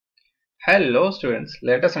Hello students,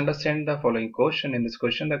 let us understand the following question. In this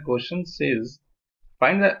question, the question says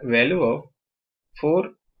find the value of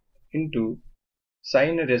 4 into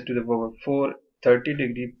sine raised to the power 4 30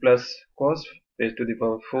 degree plus cos raised to the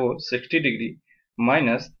power 4 60 degree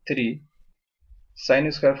minus 3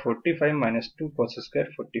 sine square 45 minus 2 cos square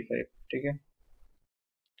 45. ठीक है,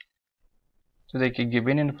 तो देखिए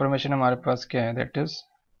given information हमारे पास क्या है, that is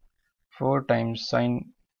 4 times sign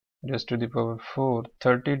raise to the power 4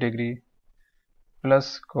 30 degree plus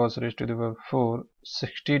cos raised to the power 4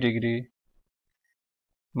 60 degree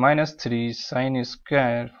minus 3 sin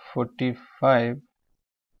square 45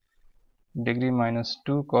 degree minus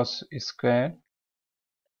 2 cos square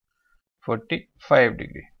 45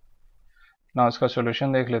 degree. now इसका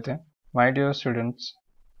solution देख लेते हैं. माय डियर स्टूडेंट्स,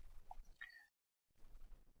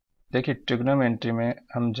 देखिए trigonometry में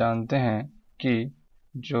हम जानते हैं कि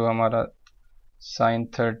जो हमारा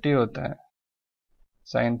sin 30 होता है,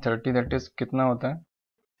 sin 30 दैट इज कितना होता है,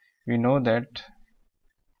 we know that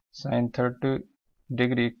sin 30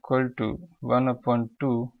 degree equal to 1/2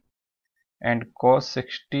 and cos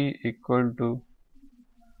 60 equal to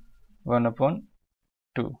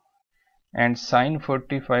 1/2 and sin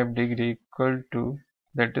 45 degree equal to,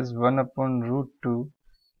 that is 1/√2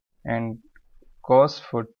 and cos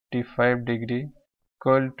 45 degree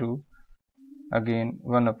equal to again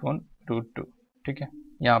 1/√2. ठीक है,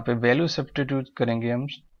 यहाँ पे वैल्यू सब्स्टिट्यूट करेंगे हम.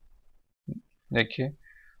 देखिए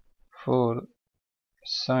 4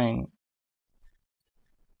 sin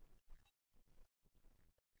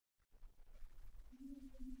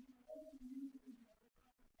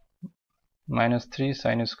minus 3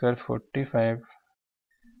 sin square 45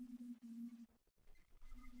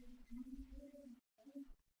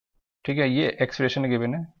 ठीक है, ये एक्सप्रेशन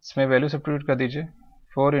गिवन है, इसमें वैल्यू सब्स्टिट्यूट कर दीजिए.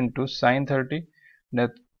 4 इंटू साइन 30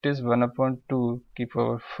 दैट इज 1/2 की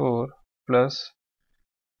power 4 plus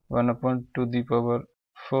 1/2 the power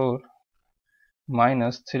 4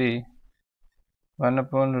 minus 3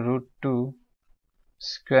 1/√2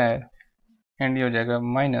 square and ये हो जाएगा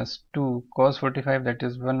minus 2 cos 45 that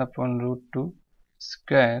is 1/√2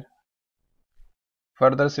 square.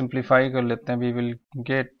 Further simplify कर लेते हैं, वी विल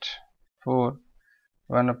गेट 4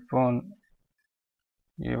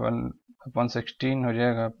 ये 1/16 हो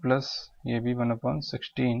जाएगा प्लस ये भी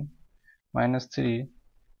 1/16 minus 3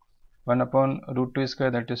 1/√2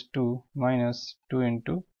 square that is 2 minus 2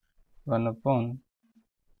 into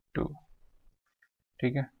 1/2.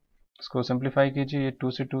 ठीक है, इसको सिंप्लीफाई कीजिए, ये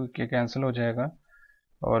 2 से 2 के कैंसिल हो जाएगा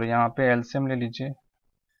और यहाँ पे एलसीएम ले लीजिए.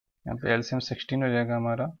 यहाँ पे एलसीएम 16 हो जाएगा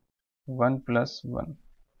हमारा, 1 + 1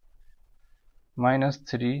 माइनस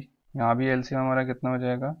 3, यहाँ भी एलसीएम हमारा कितना हो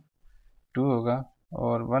जाएगा, 2 होगा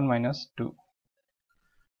और 1 - 2.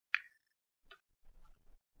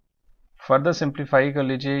 फर्दर सिंप्लीफाई कर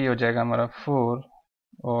लीजिए, ये हो जाएगा हमारा 4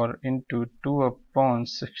 और इंटू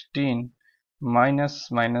 2/16 माइनस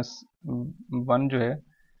 1 जो है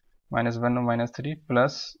 -1 और -3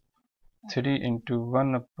 प्लस 3 इंटू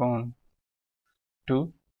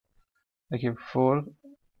 1/2. देखिए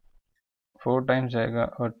 4 टाइम्स जाएगा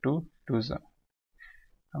और 2 2 सा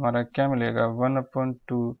हमारा क्या मिलेगा,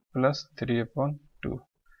 1/2 प्लस 3/2.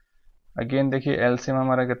 अगेन देखिए एलसीएम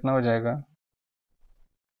हमारा कितना हो जाएगा,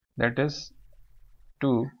 that is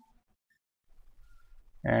 2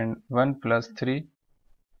 and 1 + 3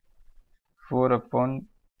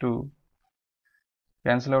 4/2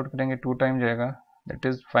 cancel out करेंगे, 2 टाइम जाएगा, दैट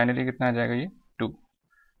इज फाइनली कितना आ जाएगा, ये 2.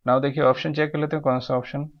 नाउ देखिए ऑप्शन चेक कर लेते हैं कौन सा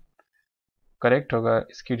ऑप्शन करेक्ट होगा.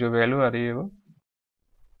 इसकी जो वैल्यू आ रही है वो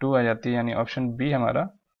 2 आ जाती है, यानी ऑप्शन बी हमारा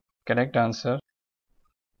correct answer.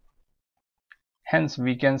 Hence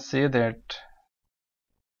we can say that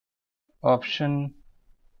option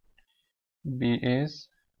B is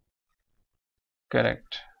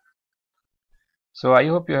correct. So I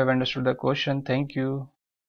hope you have understood the question. Thank you.